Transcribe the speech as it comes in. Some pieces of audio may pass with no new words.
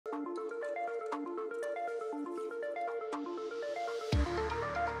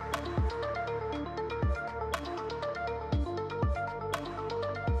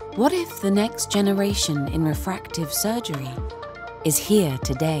What if the next generation in refractive surgery is here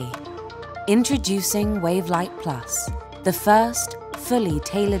today? Introducing Wavelight Plus, the first fully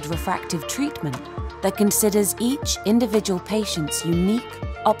tailored refractive treatment that considers each individual patient's unique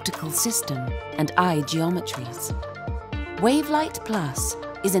optical system and eye geometries. Wavelight Plus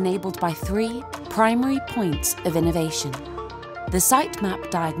is enabled by 3 primary points of innovation. The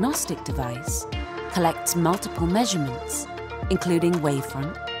SightMap diagnostic device collects multiple measurements, including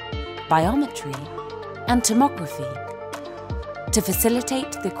wavefront, biometry, and tomography, to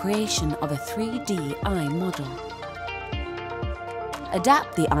facilitate the creation of a 3D eye model.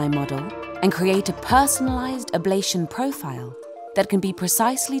 Adapt the eye model and create a personalized ablation profile that can be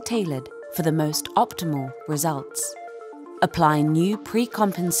precisely tailored for the most optimal results. Apply new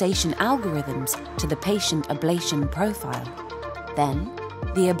pre-compensation algorithms to the patient ablation profile. Then,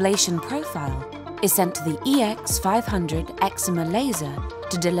 the ablation profile is sent to the EX500 excimer laser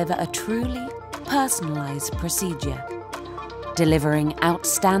to deliver a truly personalized procedure, delivering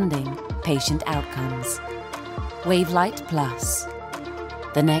outstanding patient outcomes. Wavelight Plus,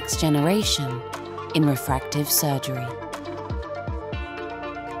 the next generation in refractive surgery.